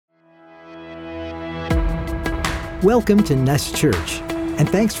Welcome to Nest Church, and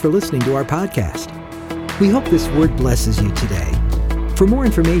thanks for listening to our podcast. We hope this word blesses you today. For more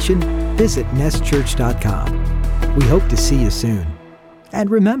information, visit nestchurch.com. We hope to see you soon.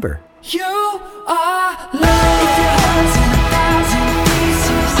 And remember, you are loved. If your heart's in 1,000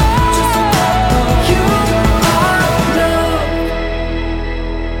 pieces, just remember, you are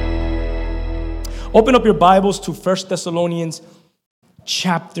loved. Open up your Bibles to 1 Thessalonians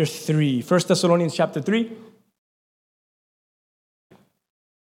chapter 3. 1 Thessalonians chapter 3.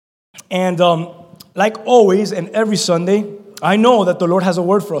 And like always and every Sunday, I know that the Lord has a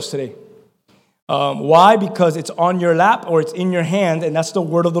word for us today. Why? Because it's on your lap or it's in your hand, and that's the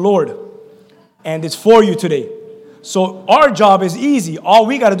word of the Lord. And it's for you today. So our job is easy. All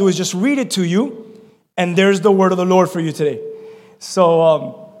we got to do is just read it to you, and there's the word of the Lord for you today.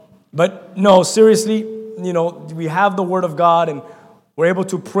 So, but no, seriously, you know, we have the word of God, and we're able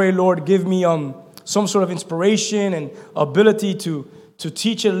to pray, Lord, give me some sort of inspiration and ability to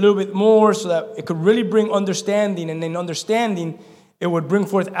teach it a little bit more so that it could really bring understanding, and in understanding, it would bring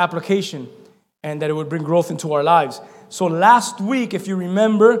forth application, and that it would bring growth into our lives. So last week, if you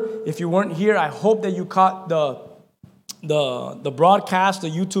remember, if you weren't here, I hope that you caught the broadcast, the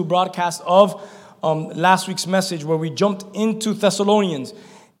YouTube broadcast of last week's message, where we jumped into Thessalonians,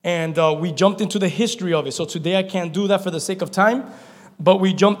 and we jumped into the history of it. So today I can't do that for the sake of time, but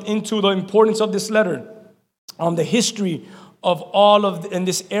we jumped into the importance of this letter, the history of all of in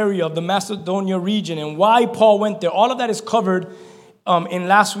this area of the Macedonia region, and why Paul went there. All of that is covered in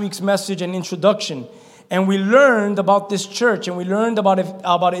last week's message and introduction. And we learned about this church, and we learned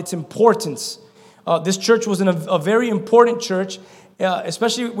about its importance. This church was a very important church,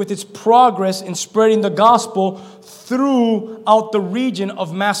 especially with its progress in spreading the gospel throughout the region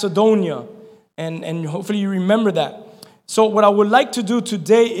of Macedonia. And hopefully you remember that. So what I would like to do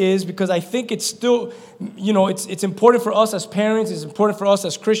today is, because I think it's still, you know, it's important for us as parents, it's important for us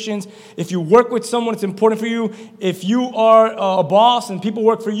as Christians. If you work with someone, it's important for you. If you are a boss and people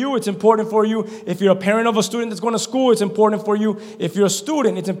work for you, it's important for you. If you're a parent of a student that's going to school, it's important for you. If you're a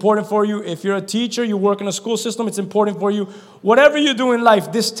student, it's important for you. If you're a teacher, you work in a school system, it's important for you. Whatever you do in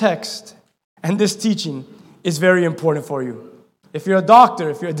life, this text and this teaching is very important for you. If you're a doctor,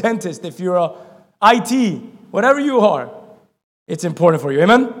 if you're a dentist, if you're a IT, whatever you are, it's important for you.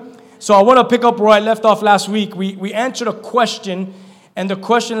 Amen? So I want to pick up where I left off last week. We answered a question, and the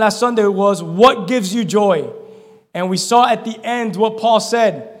question last Sunday was, what gives you joy? And we saw at the end what Paul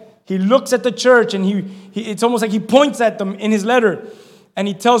said. He looks at the church, and it's almost like he points at them in his letter, and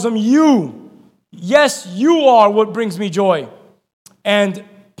he tells them, yes, you are what brings me joy. And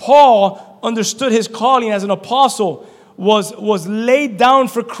Paul understood his calling as an apostle was laid down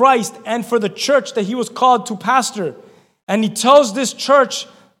for Christ and for the church that he was called to pastor. And he tells this church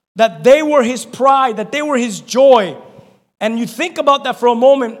that they were his pride, that they were his joy. And you think about that for a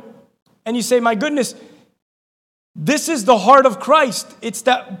moment, and you say, my goodness, this is the heart of Christ. It's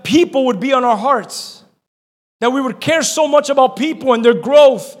that people would be on our hearts, that we would care so much about people and their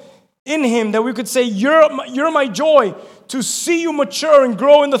growth in him, that we could say, you're my joy. To see you mature and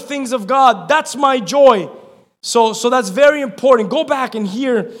grow in the things of God, that's my joy. So that's very important. Go back and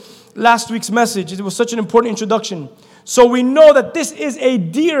hear last week's message. It was such an important introduction. So we know that this is a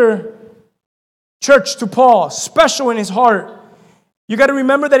dear church to Paul, special in his heart. You got to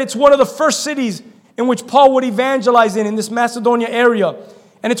remember that it's one of the first cities in which Paul would evangelize in this Macedonia area.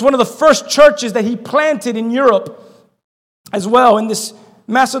 And it's one of the first churches that he planted in Europe as well, in this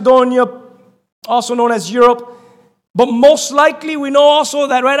Macedonia, also known as Europe. But most likely we know also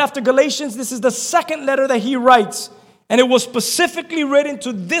that right after Galatians, this is the second letter that he writes. And it was specifically written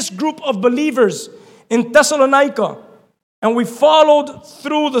to this group of believers in Thessalonica. And we followed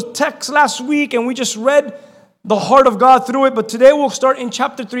through the text last week, and we just read the heart of God through it. But today we'll start in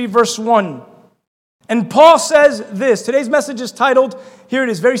chapter 3, verse 1. And Paul says this. Today's message is titled, here it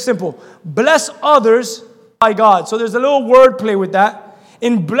is, very simple, bless others by God. So there's a little word play with that.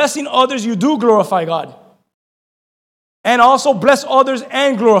 In blessing others, you do glorify God. And also bless others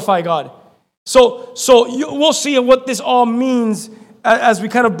and glorify God. So we'll see what this all means as we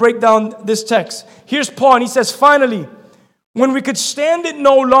kind of break down this text. Here's Paul, and he says, finally, when we could stand it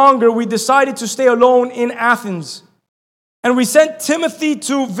no longer, we decided to stay alone in Athens. And we sent Timothy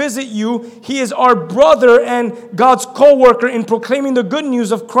to visit you. He is our brother and God's co-worker in proclaiming the good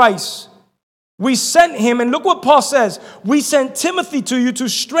news of Christ. We sent him, and look what Paul says. We sent Timothy to you to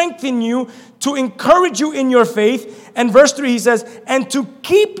strengthen you, to encourage you in your faith. And verse 3, he says, and to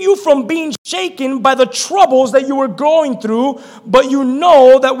keep you from being shaken by the troubles that you were going through, but you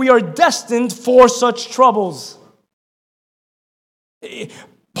know that we are destined for such troubles.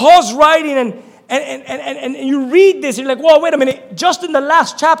 Paul's writing, And you read this, and you're like, well, wait a minute. Just in the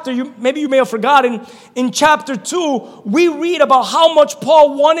last chapter, maybe you may have forgotten, in chapter 2, we read about how much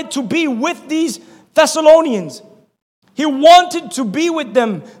Paul wanted to be with these Thessalonians. He wanted to be with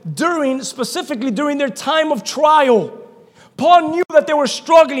them specifically during their time of trial. Paul knew that they were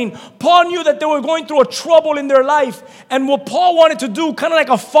struggling. Paul knew that they were going through a trouble in their life. And what Paul wanted to do, kind of like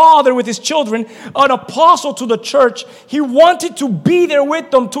a father with his children, an apostle to the church, he wanted to be there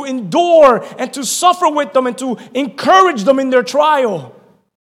with them, to endure and to suffer with them and to encourage them in their trial.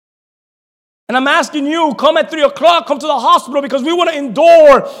 And I'm asking you, come at 3 o'clock, come to the hospital, because we want to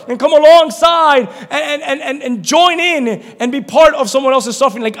endure and come alongside and join in and be part of someone else's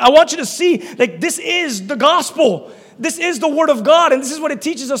suffering. Like, I want you to see, like, this is the gospel. This is the word of God, and this is what it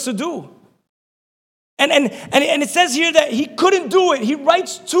teaches us to do. And it says here that he couldn't do it. He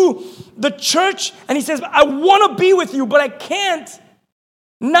writes to the church, and he says, I want to be with you, but I can't.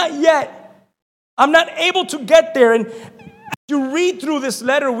 Not yet. I'm not able to get there. And as you read through this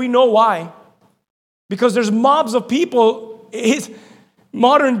letter, we know why. Because there's mobs of people,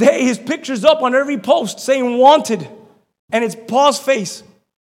 modern day, his picture's up on every post saying wanted. And it's Paul's face.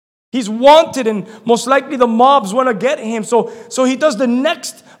 He's wanted, and most likely the mobs want to get him. So he does the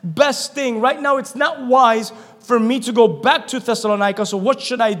next best thing. Right now, it's not wise for me to go back to Thessalonica. So what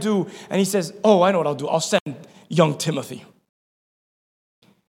should I do? And he says, oh, I know what I'll do. I'll send young Timothy.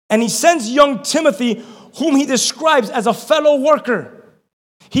 And he sends young Timothy, whom he describes as a fellow worker.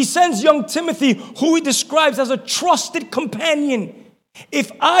 He sends young Timothy, who he describes as a trusted companion.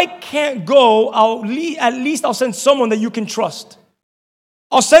 If I can't go, at least I'll send someone that you can trust.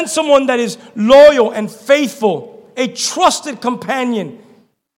 I'll send someone that is loyal and faithful, a trusted companion.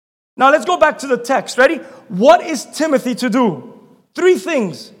 Now let's go back to the text. Ready? What is Timothy to do? 3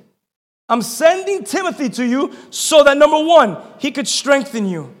 things. I'm sending Timothy to you so that, number 1, he could strengthen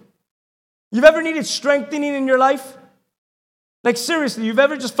you. You've ever needed strengthening in your life? Like, seriously, you've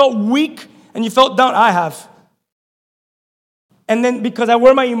ever just felt weak and you felt down? I have. And then because I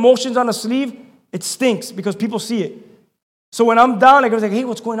wear my emotions on a sleeve, it stinks because people see it. So when I'm down, I go like, hey,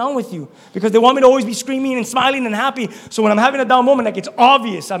 what's going on with you? Because they want me to always be screaming and smiling and happy. So when I'm having a down moment, like, it's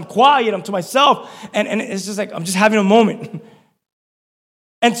obvious. I'm quiet. I'm to myself. And it's just like, I'm just having a moment.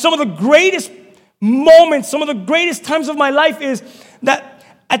 And some of the greatest moments, some of the greatest times of my life is that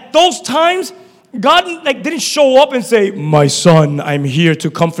at those times, God didn't show up and say, my son, I'm here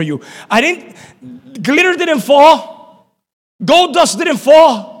to comfort you. Glitter didn't fall. Gold dust didn't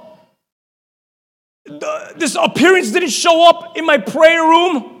fall. This appearance didn't show up in my prayer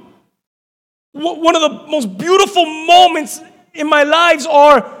room. One of the most beautiful moments in my lives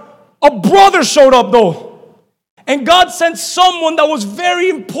are a brother showed up though. And God sent someone that was very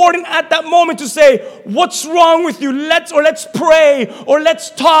important at that moment to say, what's wrong with you? Let's pray, or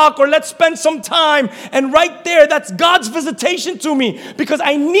let's talk, or let's spend some time. And right there, that's God's visitation to me, because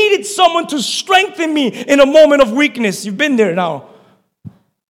I needed someone to strengthen me in a moment of weakness. You've been there now.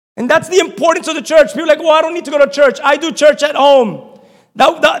 And that's the importance of the church. People are like, well, I don't need to go to church. I do church at home.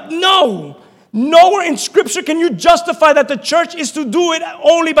 No. Nowhere in Scripture can you justify that the church is to do it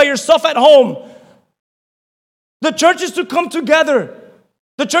only by yourself at home. The church is to come together.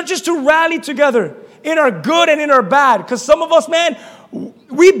 The church is to rally together in our good and in our bad. Because some of us, man,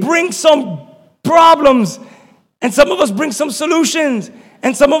 we bring some problems. And some of us bring some solutions.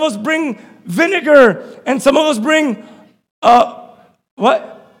 And some of us bring vinegar. And some of us bring,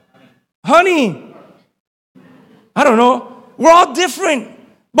 honey. I don't know. We're all different.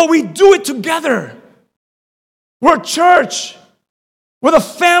 But we do it together. We're a church. We're the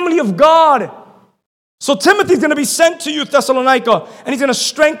family of God. So Timothy's going to be sent to you, Thessalonica, and he's going to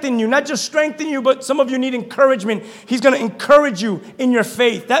strengthen you. Not just strengthen you, but some of you need encouragement. He's going to encourage you in your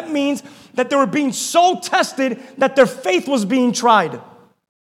faith. That means that they were being so tested that their faith was being tried.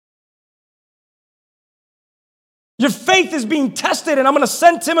 Your faith is being tested, and I'm going to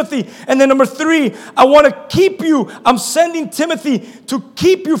send Timothy. And then number 3, I want to keep you. I'm sending Timothy to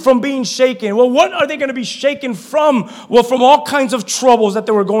keep you from being shaken. Well, what are they going to be shaken from? Well, from all kinds of troubles that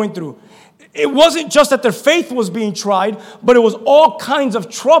they were going through. It wasn't just that their faith was being tried, but it was all kinds of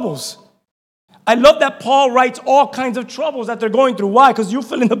troubles. I love that Paul writes all kinds of troubles that they're going through. Why? Because you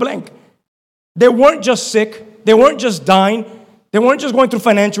fill in the blank. They weren't just sick. They weren't just dying. They weren't just going through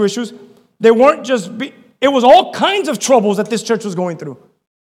financial issues. They weren't just... It was all kinds of troubles that this church was going through.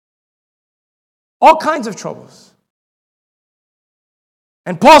 All kinds of troubles.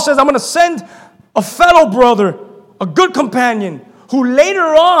 And Paul says, I'm going to send a fellow brother, a good companion, who later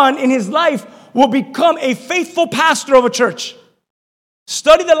on in his life will become a faithful pastor of a church.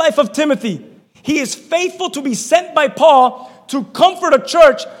 Study the life of Timothy. He is faithful to be sent by Paul to comfort a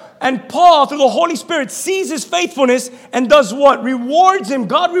church And Paul, through the Holy Spirit, sees his faithfulness and does what? Rewards him.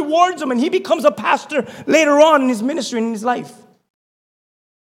 God rewards him, and he becomes a pastor later on in his ministry and in his life.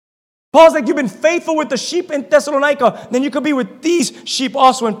 Paul's like, you've been faithful with the sheep in Thessalonica, then you could be with these sheep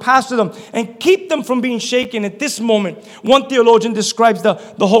also and pastor them and keep them from being shaken at this moment. One theologian describes the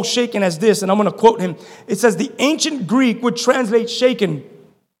whole shaken as this, and I'm going to quote him. It says, the ancient Greek would translate shaken.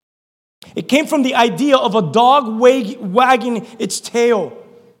 It came from the idea of a dog wagging its tail,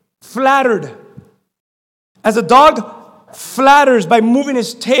 flattered. As a dog flatters by moving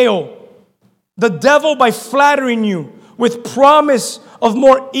his tail, the devil, by flattering you with promise of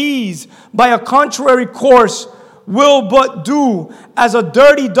more ease by a contrary course, will but do as a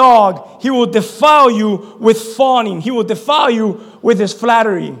dirty dog. He will defile you with fawning. He will defile you with his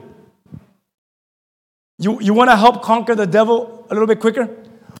flattery. You want to help conquer the devil a little bit quicker?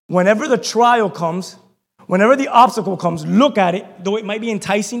 Whenever the trial comes, whenever the obstacle comes, look at it, though it might be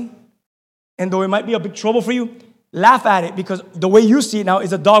enticing, and though it might be a big trouble for you, laugh at it, because the way you see it now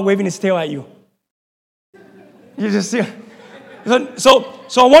is a dog waving his tail at you. You just see it. So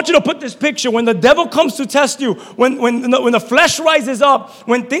I want you to put this picture. When the devil comes to test you, when the flesh rises up,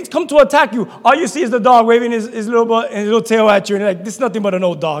 when things come to attack you, all you see is the dog waving his little butt and his little tail at you. And you're like, this is nothing but an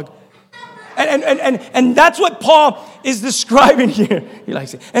old dog. And that's what Paul is describing here. He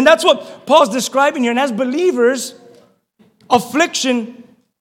likes it. And that's what Paul's describing here. And as believers, affliction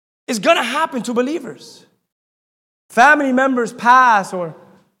is going to happen to believers. Family members pass, or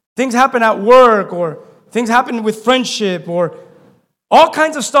things happen at work, or things happen with friendship, or all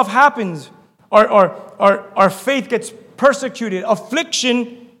kinds of stuff happens. Our faith gets persecuted.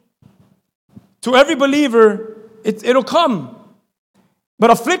 Affliction, to every believer, it'll come. But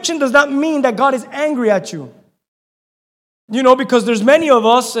affliction does not mean that God is angry at you. You know, because there's many of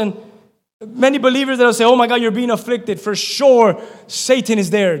us and many believers that will say, oh my God, you're being afflicted. For sure, Satan is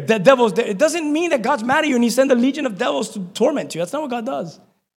there. The devil's there. It doesn't mean that God's mad at you and he sent a legion of devils to torment you. That's not what God does.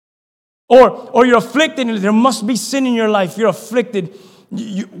 Or you're afflicted and there must be sin in your life. You're afflicted.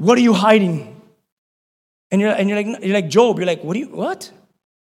 What are you hiding? And you're like Job. You're like, what?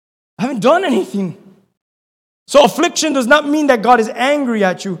 I haven't done anything. So affliction does not mean that God is angry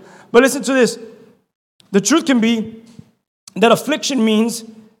at you. But listen to this. The truth can be that affliction means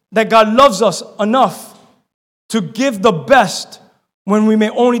that God loves us enough to give the best when we may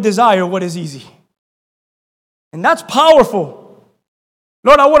only desire what is easy. And that's powerful.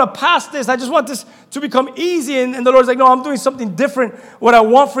 Lord, I want to pass this. I just want this to become easy. And the Lord's like, no, I'm doing something different. What I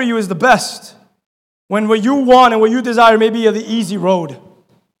want for you is the best. When what you want and what you desire may be the easy road.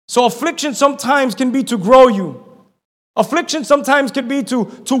 So affliction sometimes can be to grow you. Affliction sometimes can be to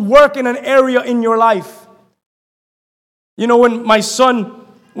work in an area in your life. You know, when my son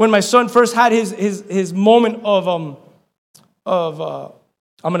first had his moment of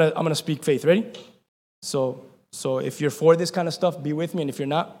I'm gonna speak faith. Ready? So if you're for this kind of stuff, be with me. And if you're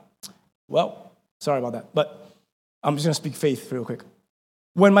not, well, sorry about that. But I'm just gonna speak faith real quick.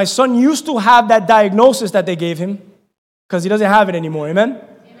 When my son used to have that diagnosis that they gave him, because he doesn't have it anymore, amen?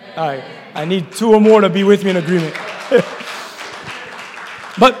 All right, I need 2 or more to be with me in agreement.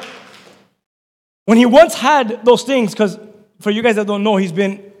 But when he once had those things, because for you guys that don't know, he's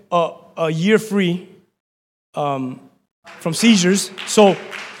been a year free from seizures. So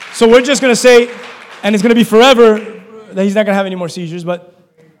we're just going to say, and it's going to be forever, that he's not going to have any more seizures. But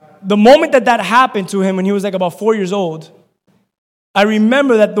the moment that happened to him when he was like about 4 years old, I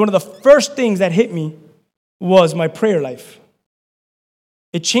remember that one of the first things that hit me was my prayer life.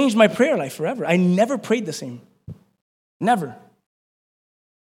 It changed my prayer life forever. I never prayed the same. Never.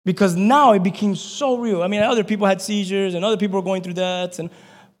 Because now it became so real. I mean, other people had seizures and other people were going through that.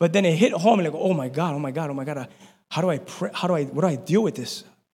 But then it hit home and like, oh my God. How do I pray? What do I deal with this?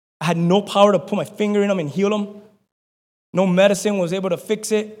 I had no power to put my finger in them and heal them. No medicine was able to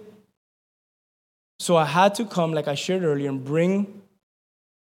fix it. So I had to come, like I shared earlier, and bring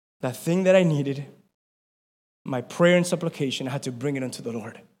that thing that I needed, my prayer and supplication. I had to bring it unto the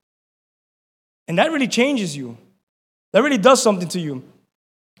Lord. And that really changes you. That really does something to you.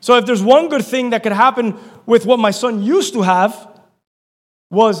 So if there's one good thing that could happen with what my son used to have,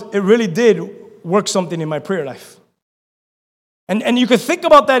 was it really did work something in my prayer life. And you could think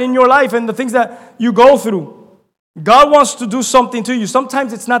about that in your life and the things that you go through. God wants to do something to you.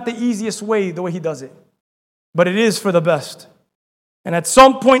 Sometimes it's not the easiest way, the way he does it. But it is for the best. And at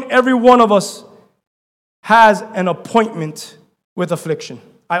some point, every one of us has an appointment with affliction.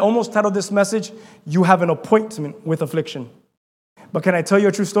 I almost titled this message, You Have an Appointment with Affliction. But can I tell you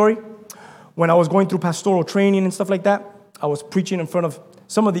a true story? When I was going through pastoral training and stuff like that, I was preaching in front of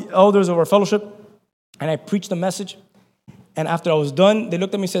some of the elders of our fellowship, and I preached a message. And after I was done, they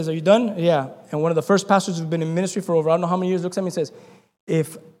looked at me and says, "Are you done?" Yeah. And one of the first pastors who's been in ministry for over I don't know how many years looks at me and says,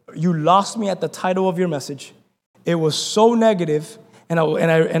 "If you lost me at the title of your message, it was so negative and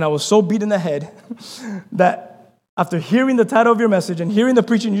I was so beat in the head that after hearing the title of your message and hearing the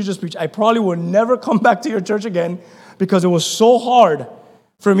preaching you just preached, I probably will never come back to your church again because it was so hard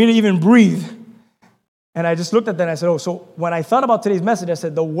for me to even breathe." And I just looked at that and I said, "Oh, so when I thought about today's message, I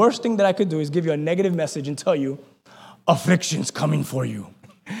said, the worst thing that I could do is give you a negative message and tell you, affliction's coming for you."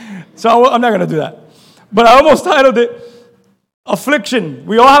 So I'm not going to do that. But I almost titled it, Affliction.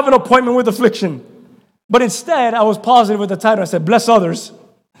 We all have an appointment with affliction. But instead, I was positive with the title. I said, bless others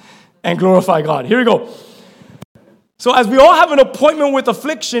and glorify God. Here we go. So as we all have an appointment with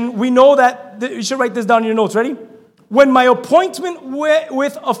affliction, we know that, you should write this down in your notes. Ready? When my appointment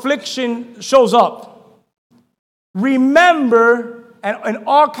with affliction shows up, remember, and in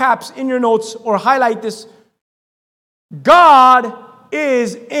all caps in your notes, or highlight this, God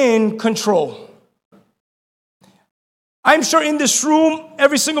is in control. I'm sure in this room,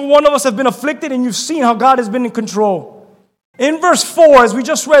 every single one of us have been afflicted, and you've seen how God has been in control. In verse 4, as we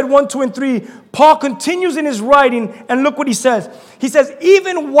just read 1, 2, and 3, Paul continues in his writing, and look what he says. He says,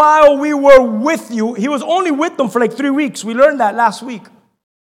 even while we were with you, he was only with them for like 3 weeks. We learned that last week.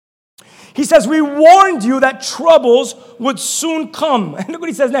 He says, we warned you that troubles would soon come. And look what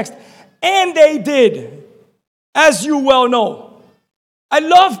he says next. And they did, as you well know. I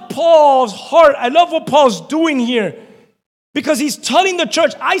love Paul's heart. I love what Paul's doing here. Because he's telling the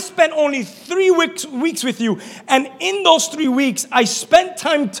church, I spent only 3 weeks with you. And in those 3 weeks, I spent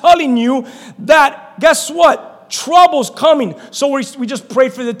time telling you that, guess what? Trouble's coming. So we just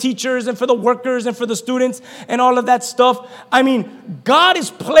prayed for the teachers and for the workers and for the students and all of that stuff. I mean, God is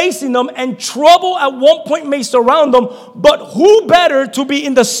placing them, and trouble at one point may surround them. But who better to be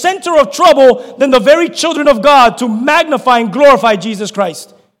in the center of trouble than the very children of God to magnify and glorify Jesus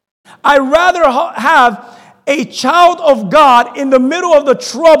Christ? I'd rather have a child of God in the middle of the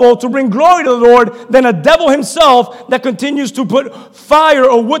trouble to bring glory to the Lord than a devil himself that continues to put fire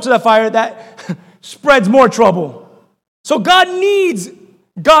or wood to that fire that spreads more trouble. So God needs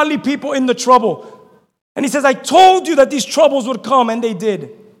godly people in the trouble. And he says, I told you that these troubles would come, and they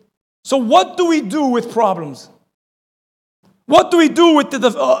did. So what do we do with problems? What do we do with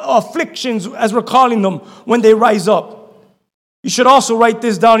the afflictions, as we're calling them, when they rise up? You should also write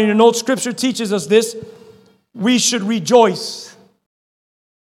this down in your notes. Scripture teaches us this. We should rejoice.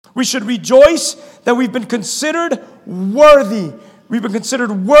 We should rejoice that we've been considered worthy. We've been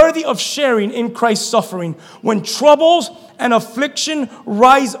considered worthy of sharing in Christ's suffering. When troubles and affliction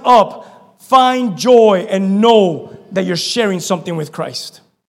rise up, find joy and know that you're sharing something with Christ.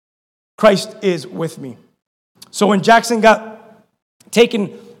 Christ is with me. So when Jackson got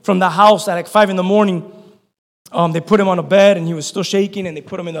taken from the house at like 5 a.m, they put him on a bed and he was still shaking, and they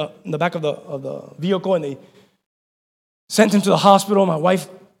put him in the back of the vehicle, and they sent him to the hospital. My wife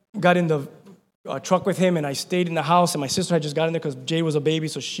got in the truck with him, and I stayed in the house, and my sister had just got in there because Jay was a baby,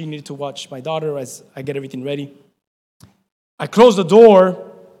 so she needed to watch my daughter as I get everything ready. I close the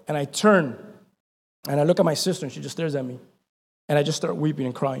door, and I turn, and I look at my sister, and she just stares at me, and I just start weeping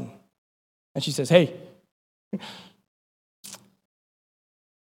and crying. And she says, hey,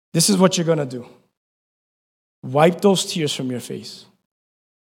 this is what you're going to do. Wipe those tears from your face.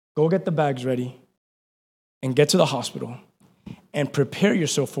 Go get the bags ready and get to the hospital and prepare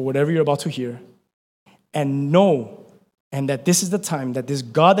yourself for whatever you're about to hear, and know, and that this is the time that this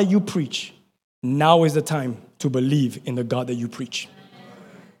God that you preach, now is the time to believe in the God that you preach.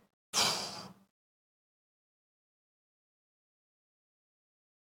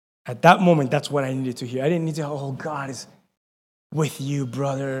 At that moment, that's what I needed to hear. I didn't need to, oh, God is with you,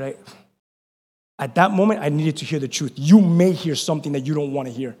 brother. Like, at that moment, I needed to hear the truth. You may hear something that you don't want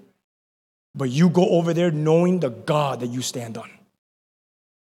to hear, but you go over there knowing the God that you stand on.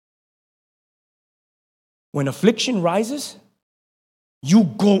 When affliction rises, you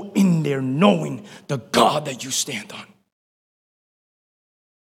go in there knowing the God that you stand on.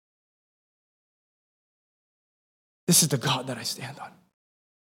 This is the God that I stand on.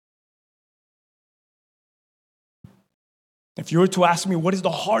 If you were to ask me, what is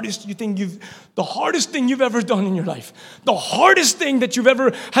the hardest thing you've ever done in your life? The hardest thing that you've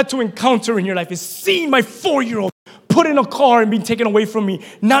ever had to encounter in your life is seeing my 4-year-old put in a car and being taken away from me,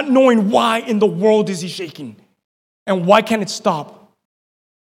 not knowing why in the world is he shaking and why can't it stop?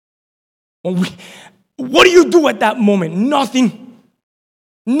 What do you do at that moment? Nothing.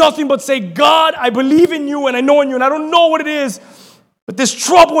 Nothing but say, God, I believe in you and I know in you, and I don't know what it is, but this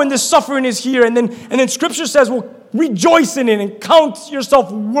trouble and this suffering is here. And then Scripture says, well, rejoice in it and count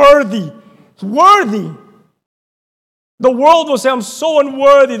yourself worthy. Worthy. The world will say, I'm so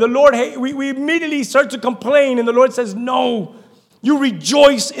unworthy. The Lord, we immediately start to complain. And the Lord says, no, you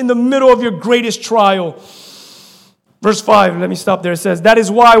rejoice in the middle of your greatest trial. Verse 5, let me stop there. It says, that is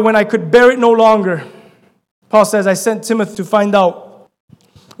why when I could bear it no longer, Paul says, I sent Timothy to find out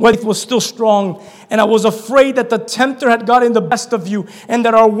whether it was still strong. And I was afraid that the tempter had gotten the best of you and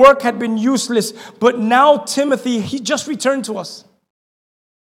that our work had been useless. But now Timothy, he just returned to us.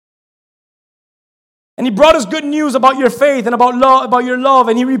 And he brought us good news about your faith and about your love.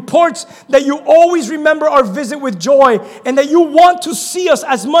 And he reports that you always remember our visit with joy and that you want to see us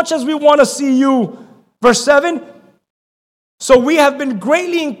as much as we want to see you. Verse 7. So we have been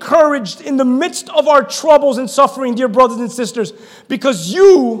greatly encouraged in the midst of our troubles and suffering, dear brothers and sisters, because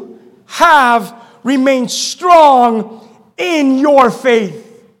you have remained strong in your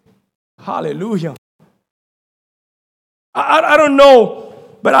faith. Hallelujah. I don't know,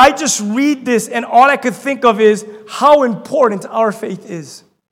 but I just read this and all I could think of is how important our faith is.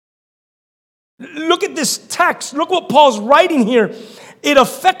 Look at this text. Look what Paul's writing here. It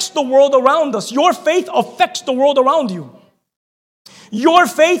affects the world around us. Your faith affects the world around you. Your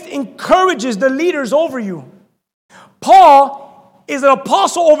faith encourages the leaders over you. Paul is an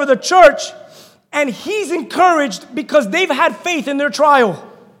apostle over the church, and he's encouraged because they've had faith in their trial.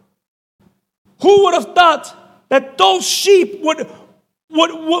 Who would have thought that those sheep would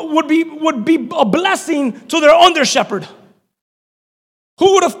be a blessing to their under shepherd?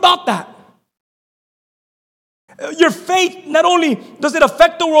 Who would have thought that? Your faith, not only does it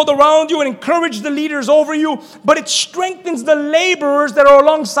affect the world around you and encourage the leaders over you, but it strengthens the laborers that are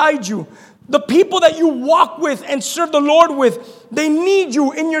alongside you. The people that you walk with and serve the Lord with, they need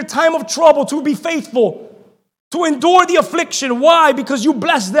you in your time of trouble to be faithful, to endure the affliction. Why? Because you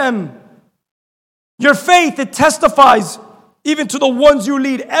bless them. Your faith, it testifies even to the ones you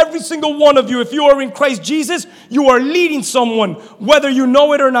lead. Every single one of you, if you are in Christ Jesus, you are leading someone, whether you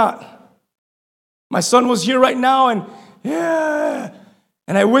know it or not. My son was here right now, and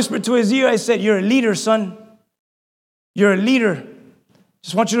I whispered to his ear, I said, you're a leader, son. You're a leader.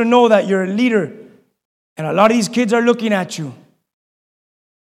 Just want you to know that you're a leader. And a lot of these kids are looking at you.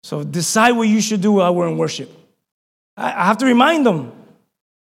 So decide what you should do while we're in worship. I have to remind them.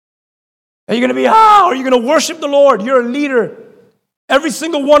 Are you going to be, or are you going to worship the Lord? You're a leader. Every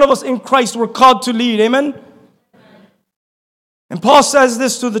single one of us in Christ, we're called to lead. Amen? And Paul says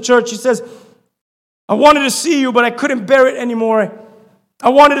this to the church. He says, I wanted to see you, but I couldn't bear it anymore. I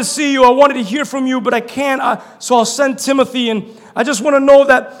wanted to see you. I wanted to hear from you, but I can't. So I'll send Timothy. And I just want to know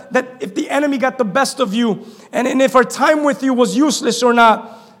that if the enemy got the best of you, and if our time with you was useless or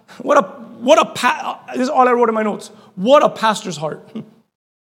not. This is all I wrote in my notes. What a pastor's heart.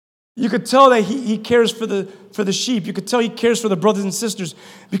 You could tell that he cares for the sheep. You could tell he cares for the brothers and sisters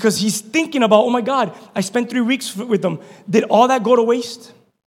because he's thinking about, oh my God, I spent 3 weeks with them. Did all that go to waste?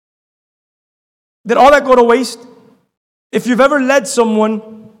 Did all that go to waste? If you've ever led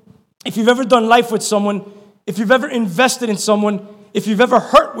someone, if you've ever done life with someone, if you've ever invested in someone, if you've ever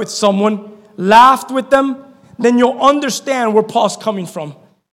hurt with someone, laughed with them, then you'll understand where Paul's coming from.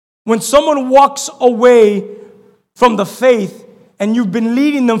 When someone walks away from the faith and you've been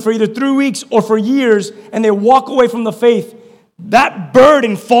leading them for either 3 weeks or for years and they walk away from the faith, that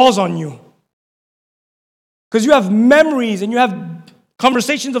burden falls on you. Because you have memories and you have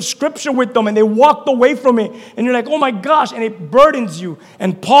conversations of scripture with them and they walked away from it and you're like, oh my gosh, and it burdens you.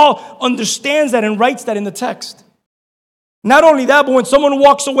 And Paul understands that and writes that in the text. Not only that, but when someone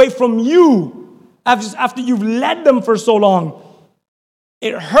walks away from you after you've led them for so long,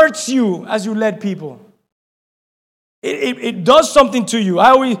 it hurts you as you led people. It does something to you.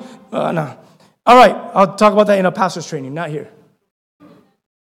 No. All right, I'll talk about that in a pastor's training, not here.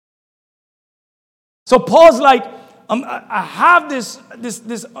 So Paul's like, I have this.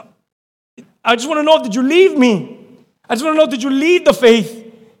 I just want to know, did you leave me? I just want to know, did you leave the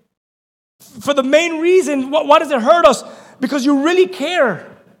faith? For the main reason, why does it hurt us? Because you really care.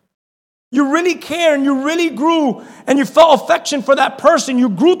 You really care and you really grew and you felt affection for that person. You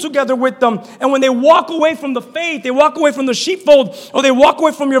grew together with them. And when they walk away from the faith, they walk away from the sheepfold, or they walk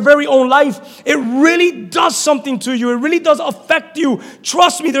away from your very own life, it really does something to you. It really does affect you.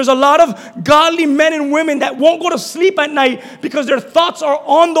 Trust me, there's a lot of godly men and women that won't go to sleep at night because their thoughts are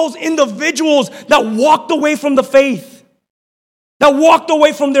on those individuals that walked away from the faith, that walked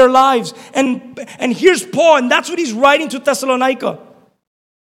away from their lives. And here's Paul, and that's what he's writing to Thessalonica.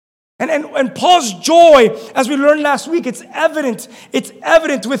 And Paul's joy, as we learned last week, it's evident. It's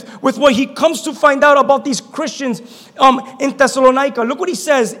evident with what he comes to find out about these Christians in Thessalonica. Look what he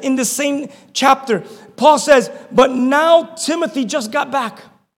says in the same chapter. Paul says, but now Timothy just got back.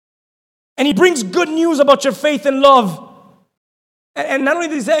 And he brings good news about your faith and love. And not only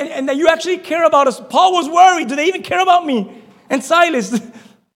did he say, and that you actually care about us. Paul was worried. Do they even care about me? And Silas.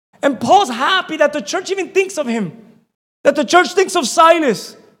 And Paul's happy that the church even thinks of him. That the church thinks of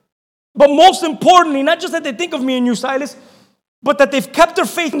Silas. But most importantly, not just that they think of me and you, Silas, but that they've kept their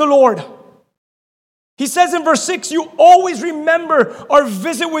faith in the Lord. He says in verse 6, you always remember our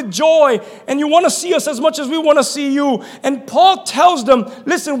visit with joy, and you want to see us as much as we want to see you. And Paul tells them,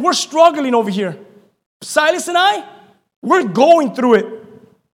 listen, we're struggling over here. Silas and I, we're going through it.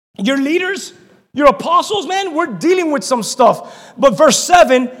 Your leaders, your apostles, man, we're dealing with some stuff. But verse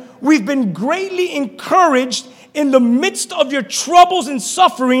 7, we've been greatly encouraged in the midst of your troubles and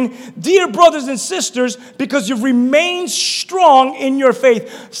suffering, dear brothers and sisters, because you've remained strong in your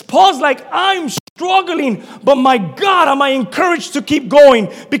faith. Paul's like, I'm struggling, but my God, am I encouraged to keep going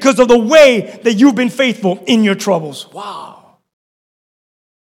because of the way that you've been faithful in your troubles. Wow.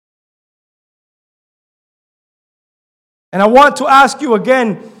 And I want to ask you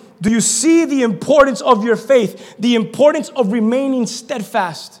again, do you see the importance of your faith, the importance of remaining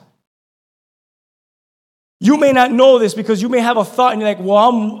steadfast? You may not know this because you may have a thought and you're like,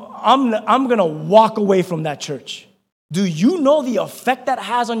 well, I'm going to walk away from that church. Do you know the effect that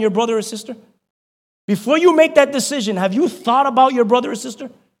has on your brother or sister? Before you make that decision, have you thought about your brother or sister?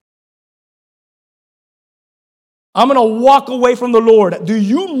 I'm going to walk away from the Lord. Do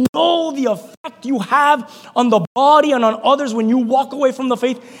you know the effect you have on the body and on others when you walk away from the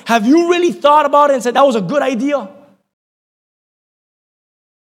faith? Have you really thought about it and said, that was a good idea?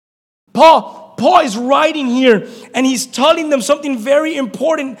 Paul is writing here and he's telling them something very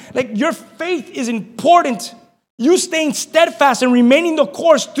important. Like, your faith is important. You staying steadfast and remaining the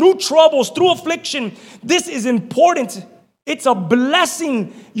course through troubles, through affliction. This is important. It's a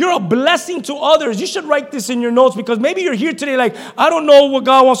blessing. You're a blessing to others. You should write this in your notes because maybe you're here today like, I don't know what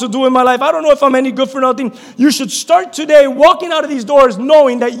God wants to do in my life. I don't know if I'm any good for nothing. You should start today walking out of these doors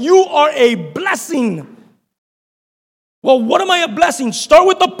knowing that you are a blessing. Well, what am I a blessing? Start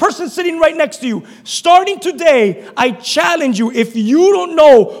with the person sitting right next to you. Starting today, I challenge you, if you don't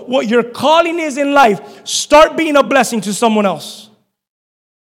know what your calling is in life, start being a blessing to someone else.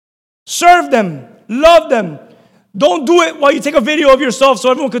 Serve them. Love them. Don't do it while you take a video of yourself so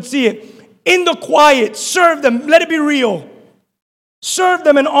everyone could see it. In the quiet, serve them. Let it be real. Serve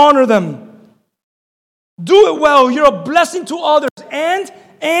them and honor them. Do it well. You're a blessing to others. And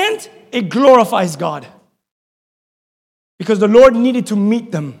it glorifies God. Because the Lord needed to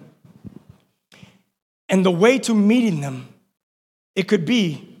meet them. And the way to meeting them, it could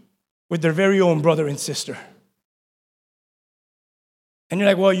be with their very own brother and sister. And you're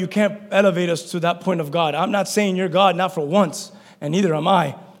like, well, you can't elevate us to that point of God. I'm not saying you're God, not for once, and neither am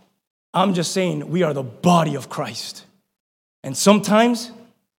I. I'm just saying we are the body of Christ. And sometimes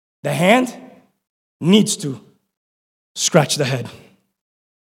the hand needs to scratch the head.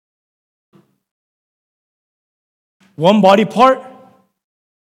 One body part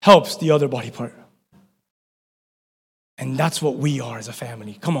helps the other body part. And that's what we are as a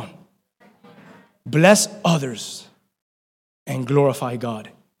family. Come on. Bless others and glorify God.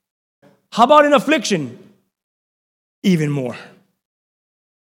 How about in affliction? Even more.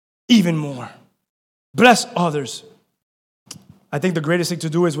 Even more. Bless others. I think the greatest thing to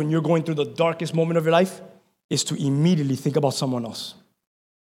do is when you're going through the darkest moment of your life is to immediately think about someone else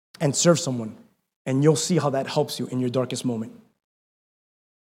and serve someone. And you'll see how that helps you in your darkest moment.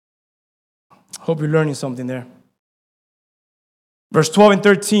 Hope you're learning something there. Verse 12 and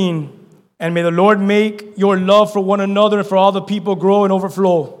 13. And may the Lord make your love for one another and for all the people grow and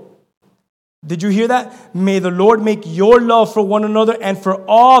overflow. Did you hear that? May the Lord make your love for one another and for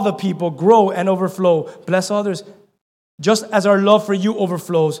all the people grow and overflow. Bless others. Just as our love for you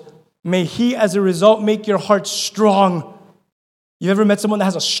overflows, may He as a result make your heart strong. You ever met someone that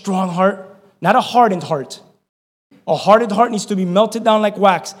has a strong heart? Not a hardened heart. A hardened heart needs to be melted down like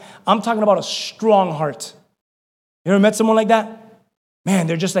wax. I'm talking about a strong heart. You ever met someone like that? Man,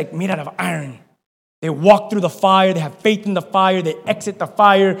 they're just like made out of iron. They walk through the fire. They have faith in the fire. They exit the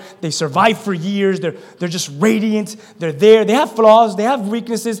fire. They survive for years. They're just radiant. They're there. They have flaws. They have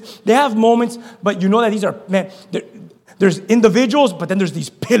weaknesses. They have moments. But you know that these are, man, there's individuals, but then there's these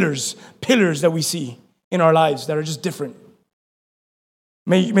pillars that we see in our lives that are just different.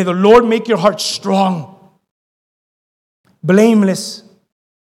 May the Lord make your heart strong, blameless,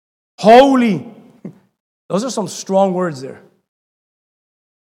 holy. Those are some strong words there.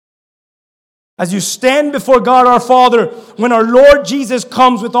 As you stand before God our Father, when our Lord Jesus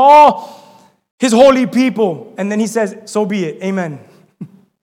comes with all His holy people, and then He says, so be it, amen.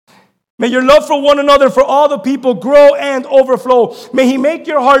 May your love for one another, for all the people, grow and overflow. May He make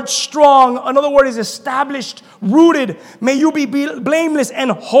your heart strong. Another word is established, rooted. May you be blameless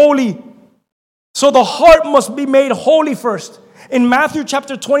and holy. So the heart must be made holy first. In Matthew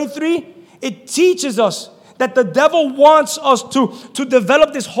chapter 23, it teaches us that the devil wants us to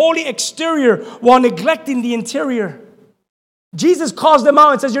develop this holy exterior while neglecting the interior. Jesus calls them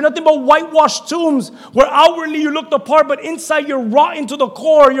out and says, you're nothing but whitewashed tombs where outwardly you look the part, but inside you're rotten to the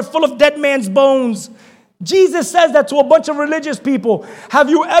core. You're full of dead man's bones. Jesus says that to a bunch of religious people. Have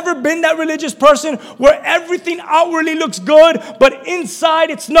you ever been that religious person where everything outwardly looks good, but inside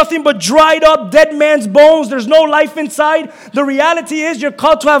it's nothing but dried up, dead man's bones? There's no life inside. The reality is you're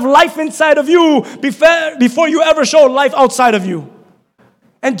called to have life inside of you before you ever show life outside of you.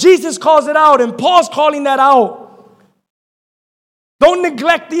 And Jesus calls it out, and Paul's calling that out. Don't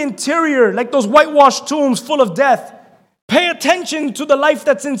neglect the interior like those whitewashed tombs full of death. Pay attention to the life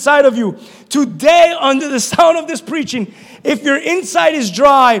that's inside of you. Today, under the sound of this preaching, if your inside is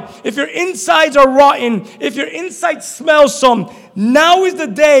dry, if your insides are rotten, if your inside smells some, now is the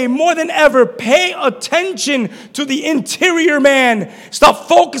day, more than ever, pay attention to the interior man. Stop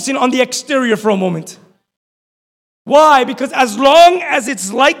focusing on the exterior for a moment. Why? Because as long as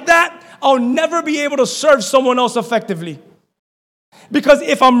it's like that, I'll never be able to serve someone else effectively. Because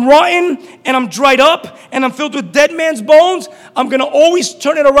if I'm rotten and I'm dried up and I'm filled with dead man's bones, I'm going to always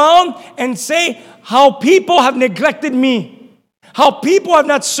turn it around and say how people have neglected me, how people have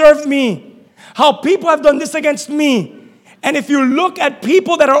not served me, how people have done this against me. And if you look at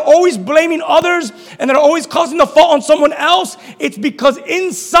people that are always blaming others and that are always causing the fault on someone else, it's because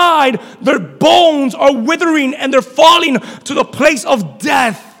inside their bones are withering and they're falling to the place of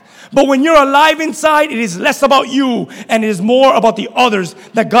death. But when you're alive inside, it is less about you and it is more about the others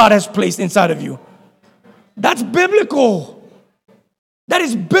that God has placed inside of you. That's biblical. That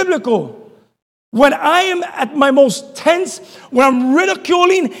is biblical. When I am at my most tense, when I'm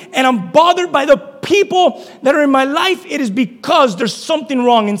ridiculing and I'm bothered by the people that are in my life, it is because there's something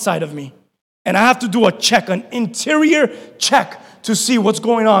wrong inside of me. And I have to do a check, an interior check to see what's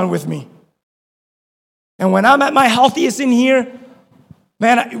going on with me. And when I'm at my healthiest in here,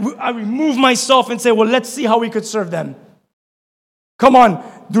 man, I remove myself and say, well, let's see how we could serve them. Come on,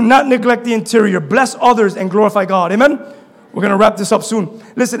 do not neglect the interior. Bless others and glorify God. Amen? We're going to wrap this up soon.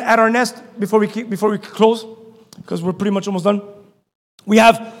 Listen, at our nest, before we close, because we're pretty much almost done, we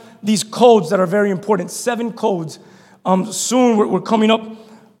have these codes that are very important, 7 codes. Soon we're coming up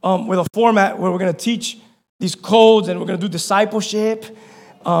with a format where we're going to teach these codes and we're going to do discipleship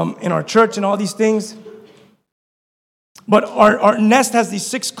in our church and all these things. But our nest has these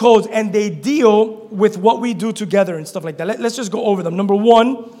 6 codes, and they deal with what we do together and stuff like that. Let's just go over them. Number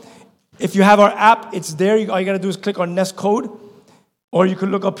 1, if you have our app, it's there. All you got to do is click on nest code, or you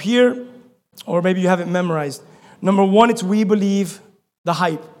can look up here, or maybe you have it memorized. Number 1, it's we believe the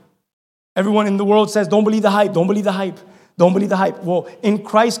hype. Everyone in the world says, don't believe the hype, don't believe the hype, don't believe the hype. Well, in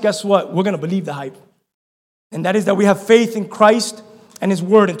Christ, guess what? We're going to believe the hype. And that is that we have faith in Christ and His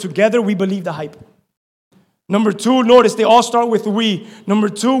Word, and together we believe the hype. Number 2, notice they all start with we. Number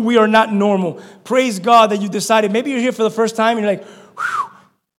 2, we are not normal. Praise God that you decided. Maybe you're here for the first time and you're like, whew.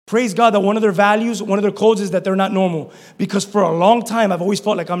 Praise God that one of their values, one of their codes is that they're not normal. Because for a long time, I've always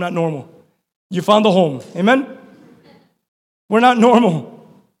felt like I'm not normal. You found the home. Amen? We're not normal.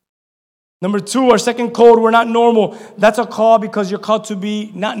 Number 2, our second code, we're not normal. That's a call because you're called to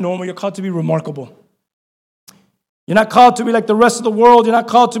be not normal. You're called to be remarkable. You're not called to be like the rest of the world. You're not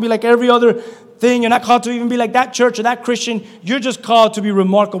called to be like every other thing. You're not called to even be like that church or that Christian. You're just called to be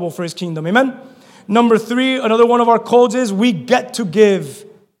remarkable for His kingdom. Amen? Number 3, another one of our codes is we get to give.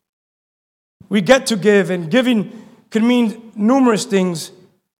 We get to give. And giving can mean numerous things.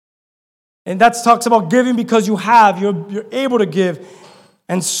 And that talks about giving because you have. You're able to give.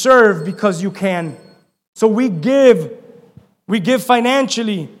 And serve because you can. So we give. We give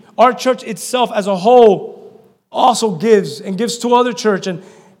financially. Our church itself as a whole also gives and gives to other church.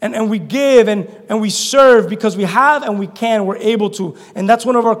 And we give and we serve because we have and we can. We're able to. And that's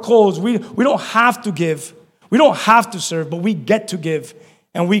one of our codes. We don't have to give. We don't have to serve, but we get to give.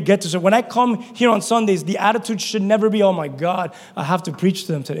 And we get to serve. When I come here on Sundays, the attitude should never be, oh my God, I have to preach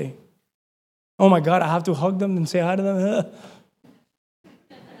to them today. Oh my God, I have to hug them and say hi to them.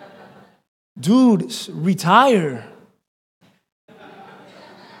 Dude, retire.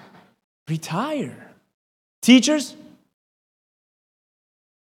 Retire. Teachers?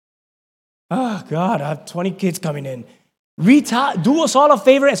 Oh, God, I have 20 kids coming in. Retire. Do us all a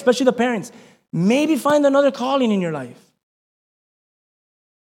favor, especially the parents. Maybe find another calling in your life.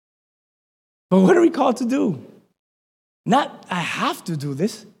 But what are we called to do? Not, I have to do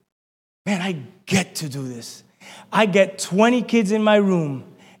this. man, I get to do this. I get 20 kids in my room,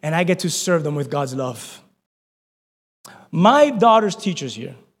 and I get to serve them with God's love. My daughter's teacher's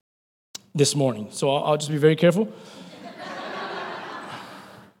here this morning, so I'll just be very careful.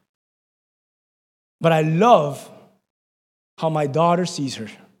 But I love how my daughter sees her,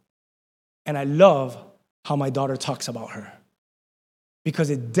 and I love how my daughter talks about her, because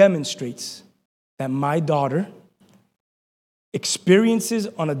it demonstrates that my daughter experiences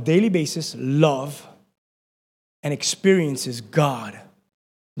on a daily basis love and experiences God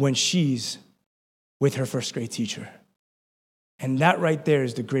when she's with her first grade teacher. And that right there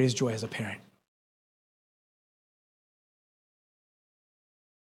is the greatest joy as a parent.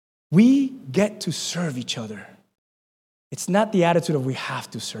 We get to serve each other. It's not the attitude of we have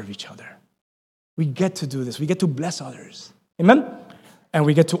to serve each other. We get to do this. We get to bless others. Amen? And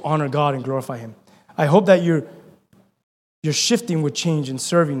we get to honor God and glorify Him. I hope that you're shifting with change and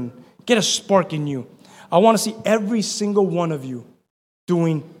serving. Get a spark in you. I want to see every single one of you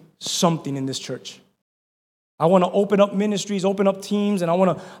doing something in this church. I want to open up ministries, open up teams, and I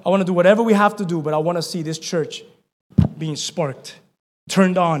want to do whatever we have to do, but I want to see this church being sparked,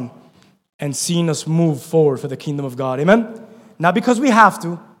 turned on, and seeing us move forward for the kingdom of God. Amen? Not because we have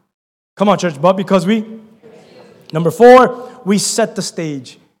to. Come on, church, but because we. Number 4, we set the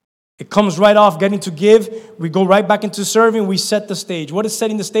stage. It comes right off getting to give. We go right back into serving. We set the stage. What is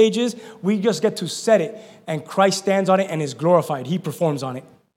setting the stage is? We just get to set it, and Christ stands on it and is glorified. He performs on it.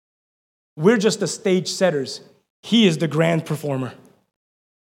 We're just the stage setters. He is the grand performer.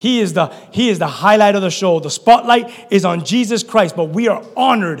 He is the highlight of the show. The spotlight is on Jesus Christ, but we are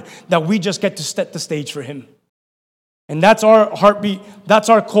honored that we just get to set the stage for Him. And that's our heartbeat. That's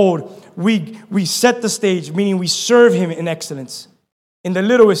our code. We set the stage, meaning we serve Him in excellence. In the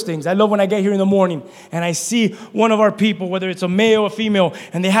littlest things. I love when I get here in the morning and I see one of our people, whether it's a male or female,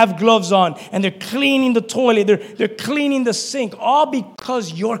 and they have gloves on and they're cleaning the toilet, they're cleaning the sink, all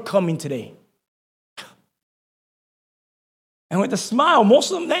because you're coming today. And with a smile, most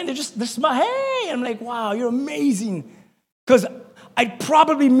of them, man, they smile, hey, I'm like, wow, you're amazing. Because I'd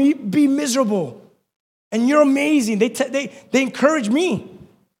probably be miserable. And you're amazing. They encourage me.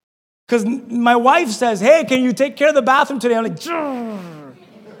 Because my wife says, hey, can you take care of the bathroom today? I'm like,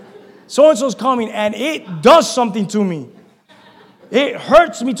 so-and-so's coming. And it does something to me. It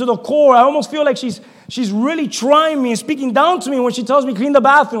hurts me to the core. I almost feel like she's really trying me and speaking down to me when she tells me clean the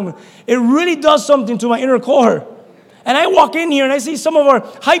bathroom. It really does something to my inner core. And I walk in here and I see some of our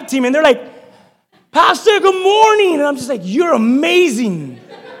hype team and they're like, Pastor, good morning. And I'm just like, you're amazing.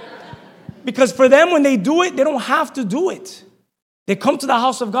 Because for them, when they do it, they don't have to do it. They come to the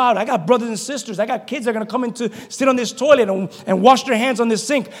house of God. I got brothers and sisters. I got kids that are going to come in to sit on this toilet and wash their hands on this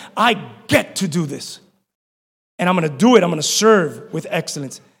sink. I get to do this. And I'm going to do it. I'm going to serve with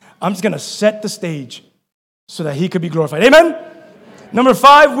excellence. I'm just going to set the stage so that He could be glorified. Amen? Number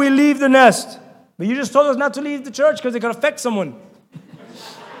 5, we leave the nest. But you just told us not to leave the church because it could affect someone.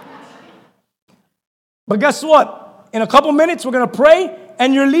 But guess what? In a couple minutes, we're going to pray,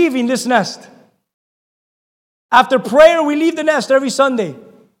 and you're leaving this nest. After prayer, we leave the nest every Sunday.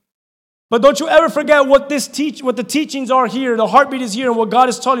 But don't you ever forget what the teachings are here. The heartbeat is here, and what God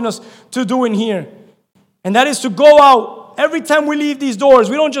is telling us to do in here. And that is to go out. Every time we leave these doors,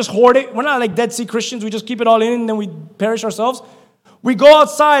 we don't just hoard it. We're not like Dead Sea Christians. We just keep it all in, and then we perish ourselves. We go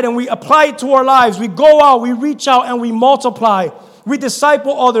outside and we apply it to our lives. We go out, we reach out, and we multiply. We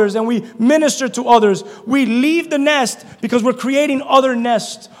disciple others and we minister to others. We leave the nest because we're creating other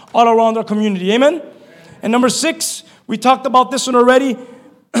nests all around our community. Amen? And number 6, we talked about this one already.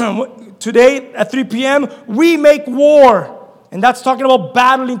 Today at 3 p.m., we make war. And that's talking about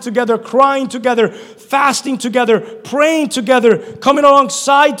battling together, crying together, fasting together, praying together, coming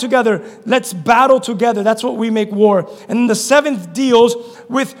alongside together. Let's battle together. That's what we make war. And then the 7th deals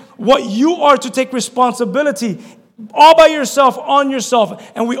with what you are to take responsibility all by yourself, on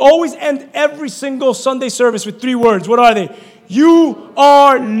yourself. And we always end every single Sunday service with 3 words. What are they? You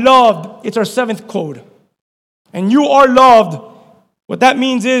are loved. It's our 7th code. And you are loved. What that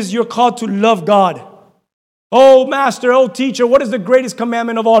means is you're called to love God. Oh, master, oh, teacher, what is the greatest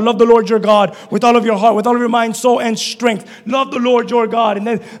commandment of all? Love the Lord your God with all of your heart, with all of your mind, soul, and strength. Love the Lord your God. And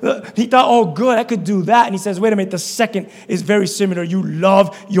then he thought, oh, good, I could do that. And he says, wait a minute, the second is very similar. You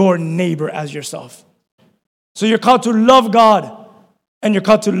love your neighbor as yourself. So you're called to love God, and you're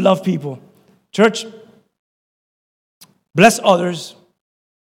called to love people. Church, bless others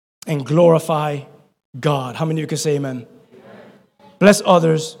and glorify God. How many of you can say amen? Bless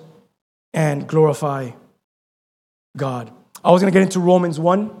others and glorify God. I was going to get into Romans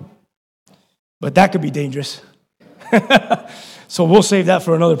 1, but that could be dangerous. So we'll save that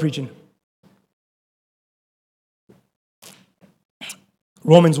for another preaching.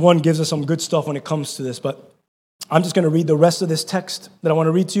 Romans 1 gives us some good stuff when it comes to this, but I'm just going to read the rest of this text that I want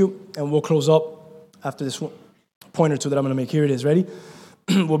to read to you, and we'll close up after this point or two that I'm going to make. Here it is. Ready?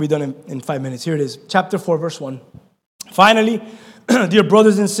 We'll be done in 5 minutes. Here it is. Chapter 4, verse 1. Finally, dear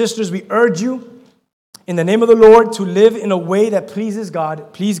brothers and sisters, we urge you in the name of the Lord to live in a way that please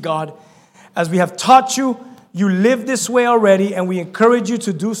God. As we have taught you, you live this way already, and we encourage you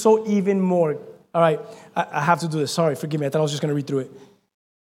to do so even more. All right, I have to do this. Sorry, forgive me. I thought I was just going to read through it.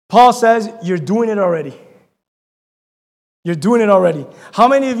 Paul says, you're doing it already. You're doing it already. How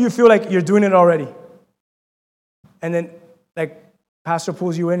many of you feel like you're doing it already? And then, like, pastor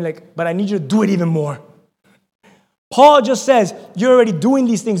pulls you in, like, but I need you to do it even more. Paul just says, you're already doing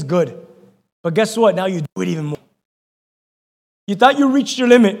these things good. But guess what? Now you do it even more. You thought you reached your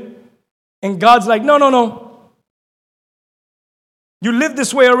limit. And God's like, no. You live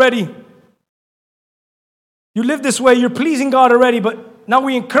this way already. You live this way. You're pleasing God already. But now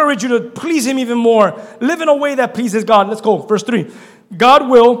we encourage you to please Him even more. Live in a way that pleases God. Let's go. Verse 3.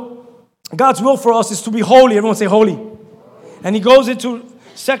 God's will for us is to be holy. Everyone say holy. And he goes into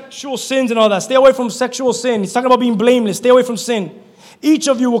sexual sins and all that. Stay away from sexual sin. He's talking about being blameless. Stay away from sin. Each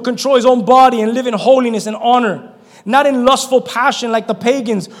of you will control his own body and live in holiness and honor, not in lustful passion like the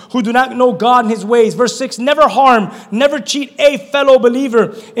pagans who do not know God and His ways. Verse 6, never harm, never cheat a fellow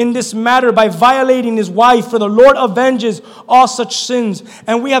believer in this matter by violating his wife, for the Lord avenges all such sins.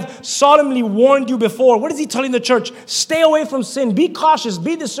 And we have solemnly warned you before. What is he telling the church? Stay away from sin. Be cautious.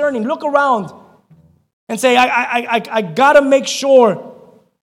 Be discerning. Look around and say, I got to make sure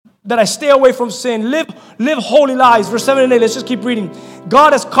that I stay away from sin. Live holy lives. Verse 7 and 8. Let's just keep reading.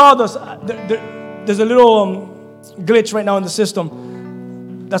 God has called us. There's a little glitch right now in the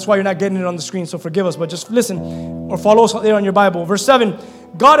system. That's why you're not getting it on the screen, so forgive us. But just listen or follow us there on your Bible. Verse 7.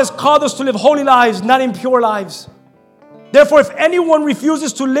 God has called us to live holy lives, not impure lives. Therefore, if anyone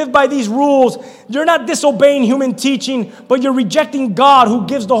refuses to live by these rules, you're not disobeying human teaching, but you're rejecting God who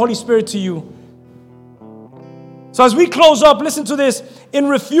gives the Holy Spirit to you. So as we close up, listen to this. In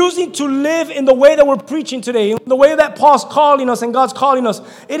refusing to live in the way that we're preaching today, in the way that Paul's calling us and God's calling us,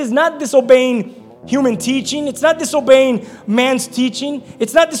 it is not disobeying human teaching. It's not disobeying man's teaching.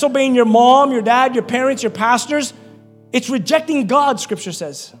 It's not disobeying your mom, your dad, your parents, your pastors. It's rejecting God, Scripture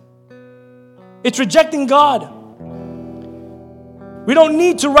says. It's rejecting God. We don't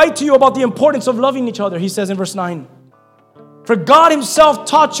need to write to you about the importance of loving each other, he says in verse 9. For God Himself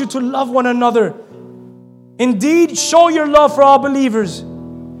taught you to love one another. Indeed, show your love for all believers.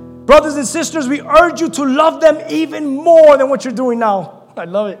 Brothers and sisters, we urge you to love them even more than what you're doing now. I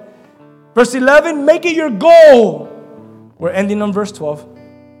love it. Verse 11, make it your goal. We're ending on verse 12.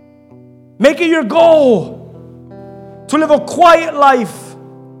 Make it your goal to live a quiet life.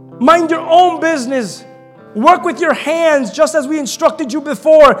 Mind your own business. Work with your hands just as we instructed you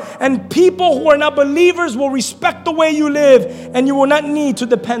before. And people who are not believers will respect the way you live, and you will not need to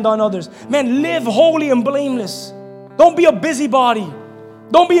depend on others. Man, live holy and blameless. Don't be a busybody.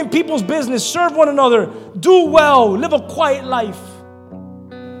 Don't be in people's business. Serve one another. Do well. Live a quiet life.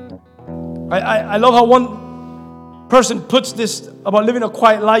 I love how one person puts this about living a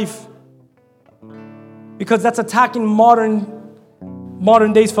quiet life, because that's attacking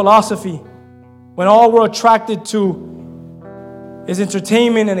modern day's philosophy. When all we're attracted to is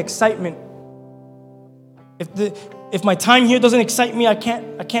entertainment and excitement. If my time here doesn't excite me, I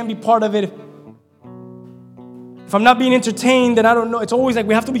can't be part of it. If I'm not being entertained, then I don't know. It's always like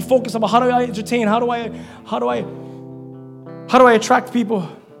we have to be focused about how do I entertain? How do I attract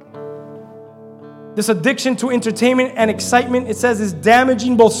people? This addiction to entertainment and excitement, it says, is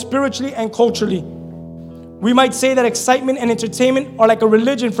damaging both spiritually and culturally. We might say that excitement and entertainment are like a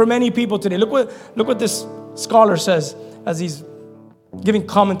religion for many people today. Look what this scholar says as he's giving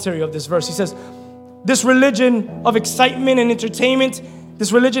commentary of this verse. He says, this religion of excitement and entertainment,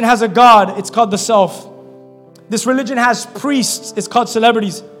 this religion has a God. It's called the self. This religion has priests. It's called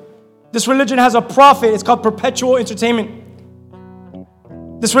celebrities. This religion has a prophet. It's called perpetual entertainment.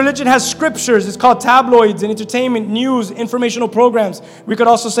 This religion has scriptures. It's called tabloids and entertainment, news, informational programs. We could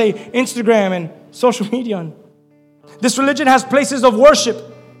also say Instagram and social media. This religion has places of worship,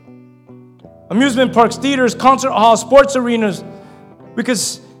 amusement parks, theaters, concert halls, sports arenas. We could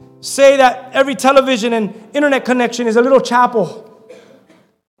say that every television and internet connection is a little chapel.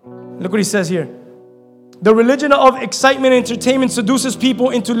 Look what he says here. The religion of excitement and entertainment seduces people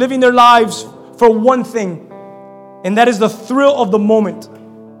into living their lives for one thing, and that is the thrill of the moment.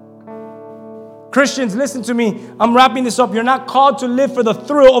 Christians, listen to me. I'm wrapping this up. You're not called to live for the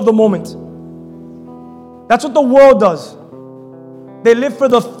thrill of the moment. That's what the world does. They live for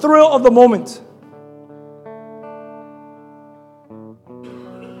the thrill of the moment.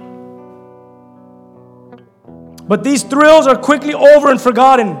 But these thrills are quickly over and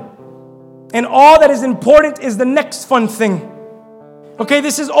forgotten. And all that is important is the next fun thing. Okay,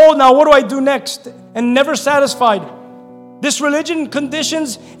 this is old now. What do I do next? And never satisfied. This religion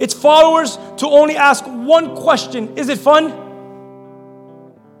conditions its followers to only ask one question. Is it fun?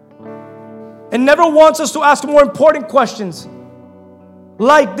 And never wants us to ask more important questions.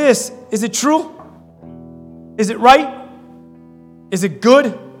 Like this: is it true? Is it right? Is it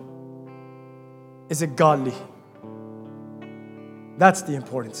good? Is it godly? That's the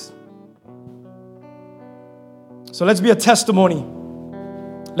importance. So let's be a testimony.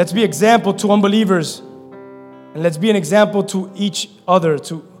 Let's be example to unbelievers. And let's be an example to each other,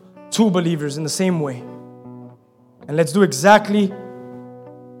 to believers in the same way. And let's do exactly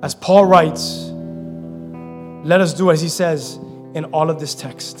as Paul writes. Let us do as he says in all of this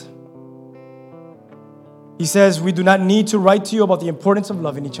text. He says, we do not need to write to you about the importance of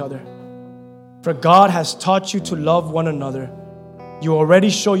loving each other. For God has taught you to love one another. You already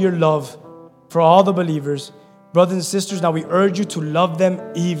show your love for all the believers. Brothers and sisters, now we urge you to love them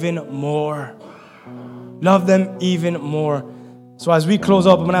even more. Love them even more. So as we close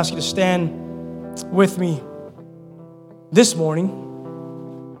up, I'm going to ask you to stand with me this morning.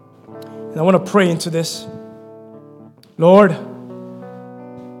 And I want to pray into this. Lord,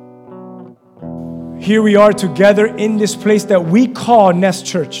 here we are together in this place that we call Nest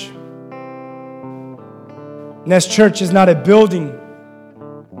Church. Nest Church is not a building.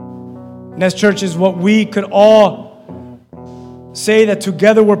 Nest Church is what we could all say that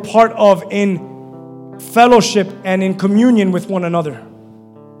together we're part of in fellowship and in communion with one another.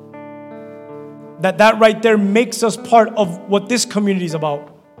 That right there makes us part of what this community is about.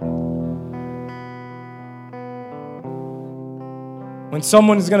 When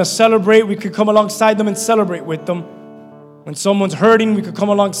someone is going to celebrate, we could come alongside them and celebrate with them. When someone's hurting, we could come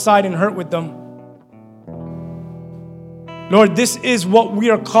alongside and hurt with them. Lord, this is what we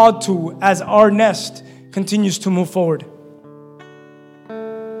are called to as our nest continues to move forward.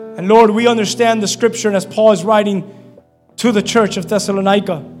 And Lord, we understand the scripture, and as Paul is writing to the church of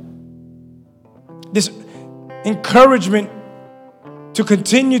Thessalonica, this encouragement to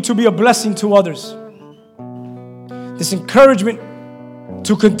continue to be a blessing to others. This encouragement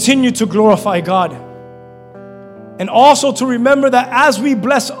to continue to glorify God. And also to remember that as we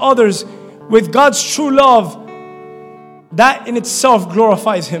bless others with God's true love, that in itself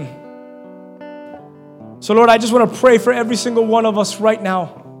glorifies Him. So Lord, I just want to pray for every single one of us right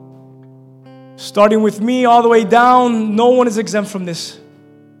now. Starting with me all the way down, no one is exempt from this.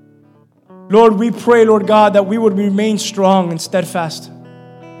 Lord, we pray, Lord God, that we would remain strong and steadfast.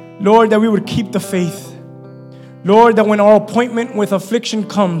 Lord, that we would keep the faith. Lord, that when our appointment with affliction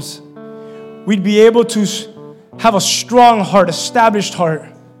comes, we'd be able to have a strong heart, established heart.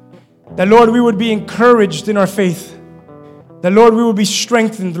 That, Lord, we would be encouraged in our faith. That, Lord, we would be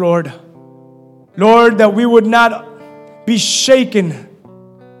strengthened, Lord. Lord, that we would not be shaken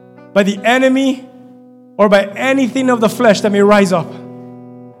by the enemy or by anything of the flesh that may rise up.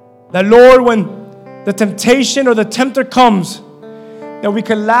 That, Lord, when the temptation or the tempter comes, that we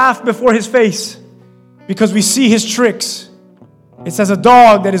can laugh before his face because we see his tricks. It's as a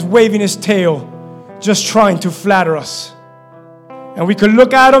dog that is waving his tail, just trying to flatter us. And we can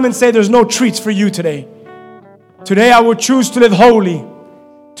look at him and say, there's no treats for you today. Today I will choose to live holy.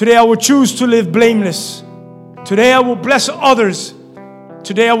 Today I will choose to live blameless. Today I will bless others.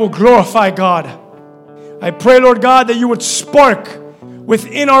 Today I will glorify God. I pray, Lord God, that you would spark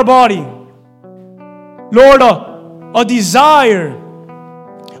within our body, Lord, a desire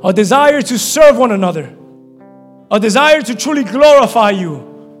to serve one another, a desire to truly glorify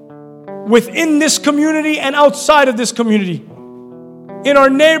you within this community and outside of this community, in our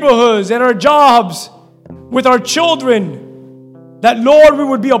neighborhoods and our jobs, with our children, that, Lord, we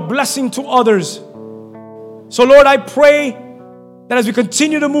would be a blessing to others. So, Lord, I pray that as we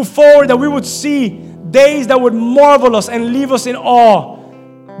continue to move forward, that we would see days that would marvel us and leave us in awe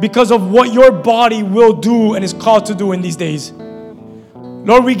because of what your body will do and is called to do in these days.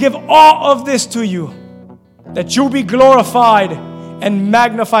 Lord, we give all of this to you, that you be glorified and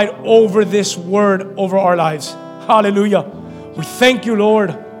magnified over this word, over our lives. Hallelujah. We thank you,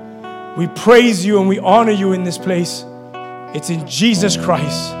 Lord. We praise you and we honor you in this place. It's in Jesus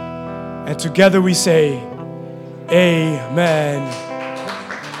Christ. And together we say, amen.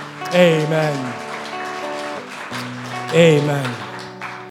 Amen. Amen.